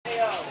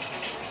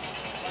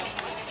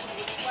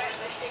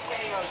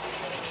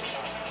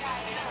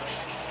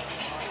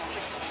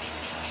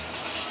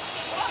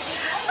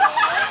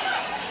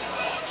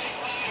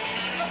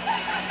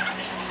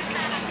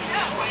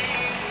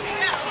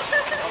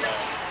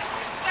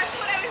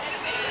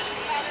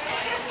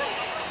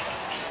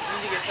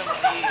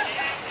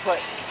but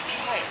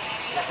fire.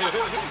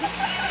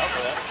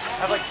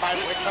 Have like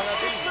 5 wicks on that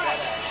thing.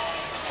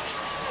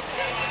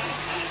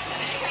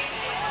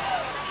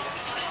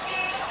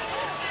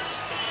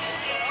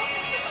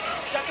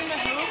 Stuck in the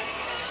hoop.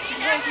 She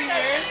can't see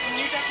yours. And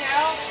you duck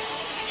out.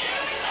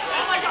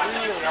 Oh my god.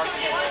 Really hard to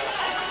get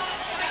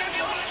out.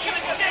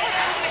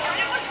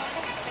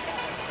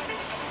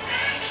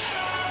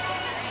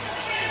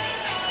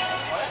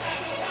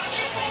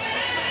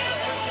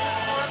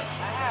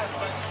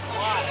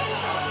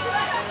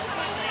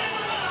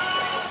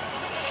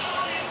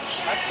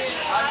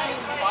 I've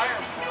seen fire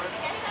before.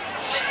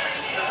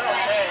 They're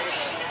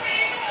okay.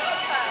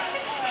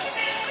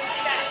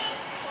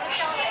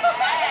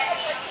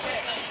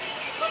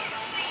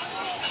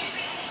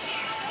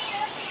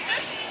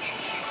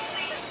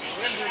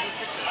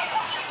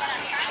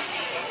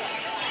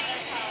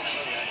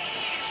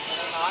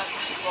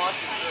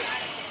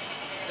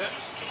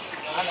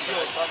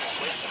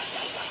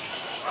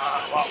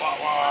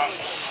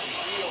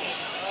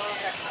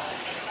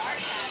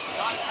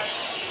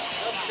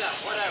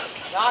 Whatever.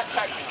 Not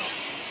techno.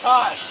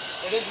 God,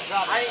 It is a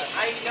drop.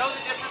 I know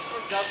the difference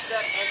from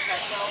dubstep and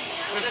techno.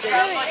 But it Really?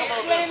 sounds like a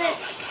little bit Explain of it.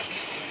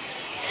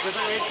 Does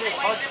it make it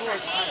hardcore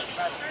kind of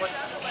fast? What?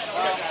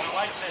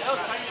 no,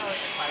 techno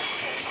is type.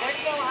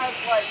 Techno has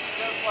like,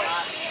 just like,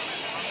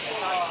 it's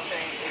not the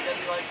same. It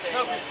doesn't like say.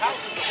 No, because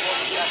house is the one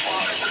with that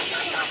bar.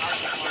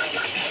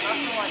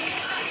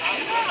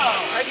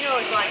 Techno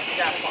is like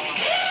Daft Punk.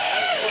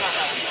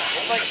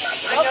 It's like,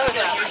 techno is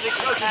like music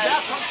that has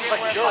Daft Punk is like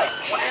where it's Euro. like,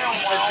 wow,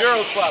 It's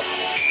Euro Club.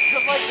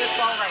 just like this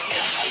song right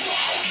here.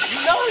 You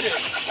know it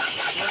is.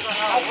 That's not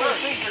how That's it what I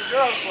works. think for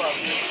Euro Club.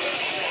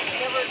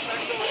 Never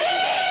techno.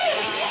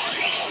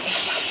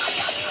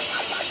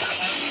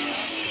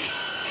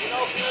 You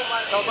know, people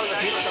might Sounds like the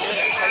beat of the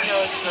minute. techno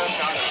is its own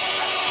genre.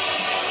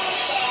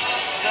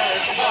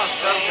 It's its own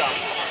subgenre.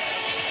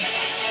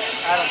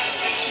 Adam.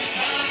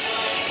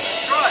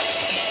 Troy,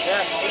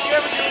 Yes. did you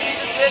ever do what you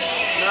just did?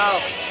 No.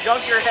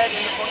 Dunk your head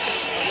in the fucking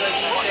like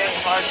you saying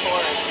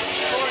hardcore and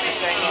you're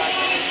saying like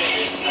anything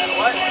is metal.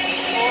 What?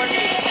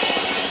 Corny.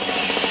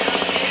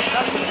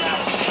 Nothing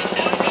metal.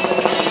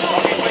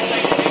 Okay, so you're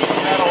saying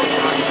anything metal is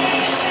rock and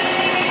roll.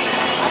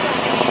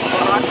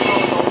 Rock and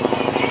roll is old.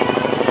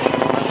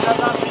 I'm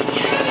not being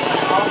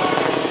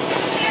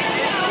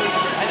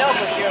I know,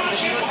 but you're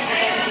people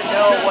don't even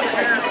know what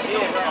techno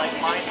is. Like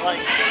mine, like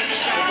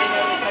they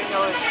know that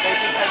techno is. They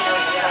think techno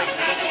is just like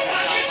music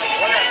that sounds like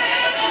whatever.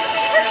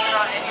 It's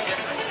not any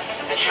different.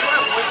 And you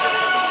have wisdom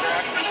from the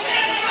track.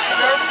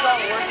 Have you heard the song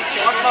 "Working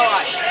Children"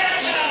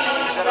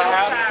 that I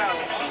have?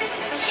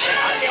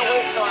 I can't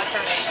wait until I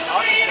turn 18.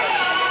 I'll just show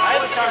you. I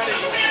had this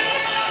conversation with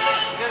him.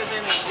 He said the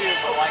same thing too,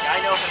 but like I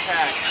know for a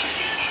fact.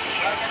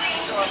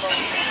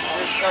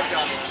 There's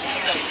subgenre.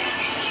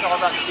 It's all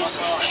about the beat.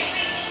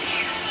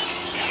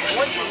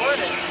 Once you learn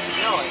it,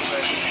 you know it,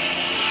 but it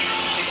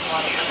takes a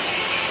lot of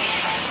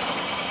work.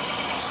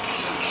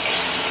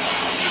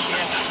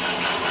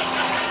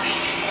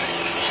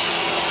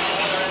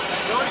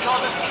 You already call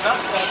this a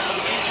dubstep, so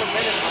the beats per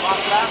minute is a lot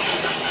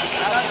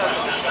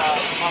faster.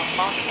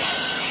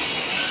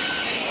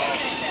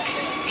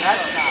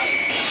 That's not.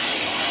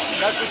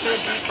 That's the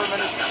same beat per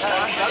minute.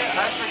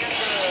 I forget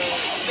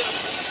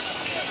the...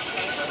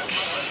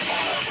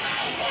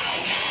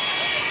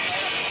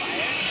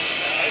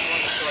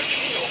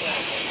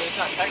 It's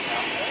not techno.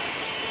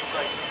 It's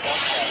like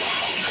dubstep.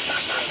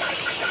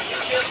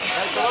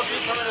 So what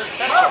beat per minute is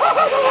techno?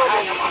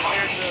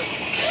 Compared to...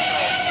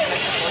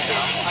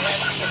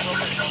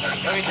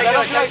 I mean, I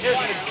don't feel like there's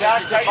an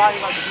exact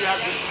defining, like if you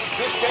have this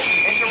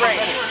change. It's a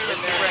range.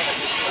 It's a range.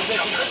 Or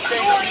there's this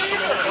change of beats per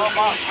minute come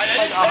up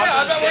like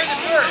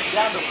 160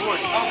 down to 40.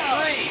 I was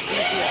 3.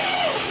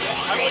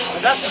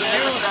 And that's a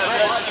huge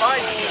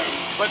range.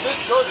 But this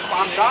goes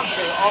from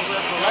Dante all the way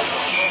up to Electro.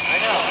 I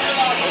know.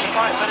 It's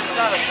fine, but it's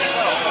not a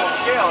full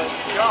scale. It's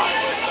a job.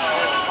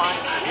 It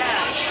defines it.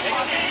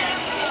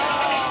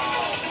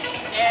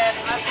 And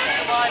I'm just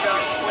reminded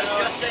when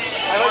just saying...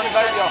 I think it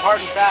better be a hard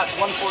and fast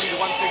 140 to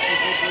 160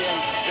 BPM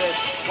this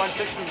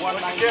 160,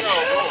 190.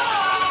 General rule.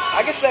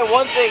 I could say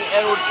one thing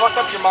and it would fuck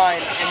up your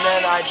mind, and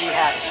then I'd be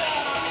happy.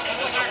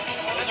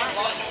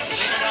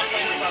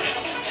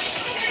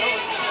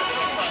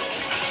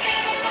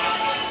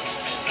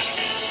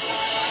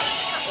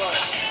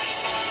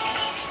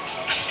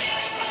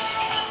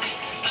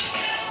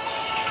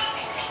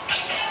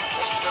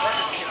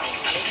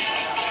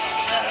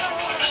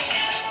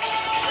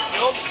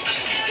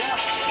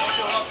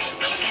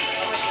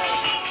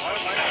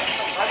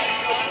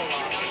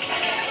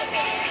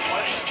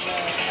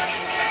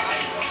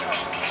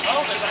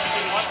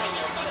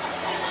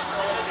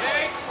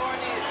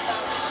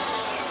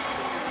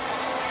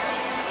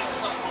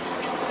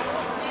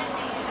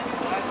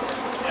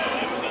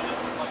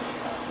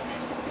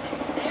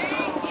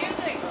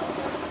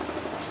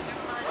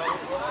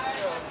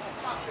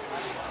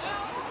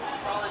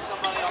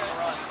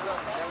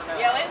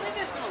 Yeah, lately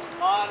there's been a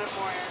lot of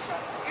more air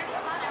traffic.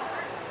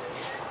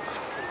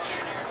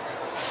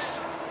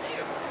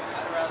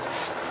 I'd rather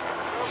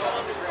go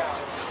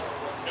underground.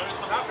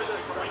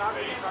 Why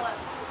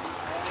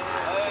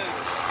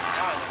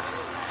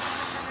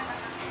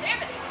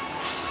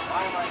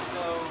am I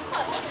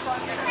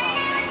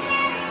so...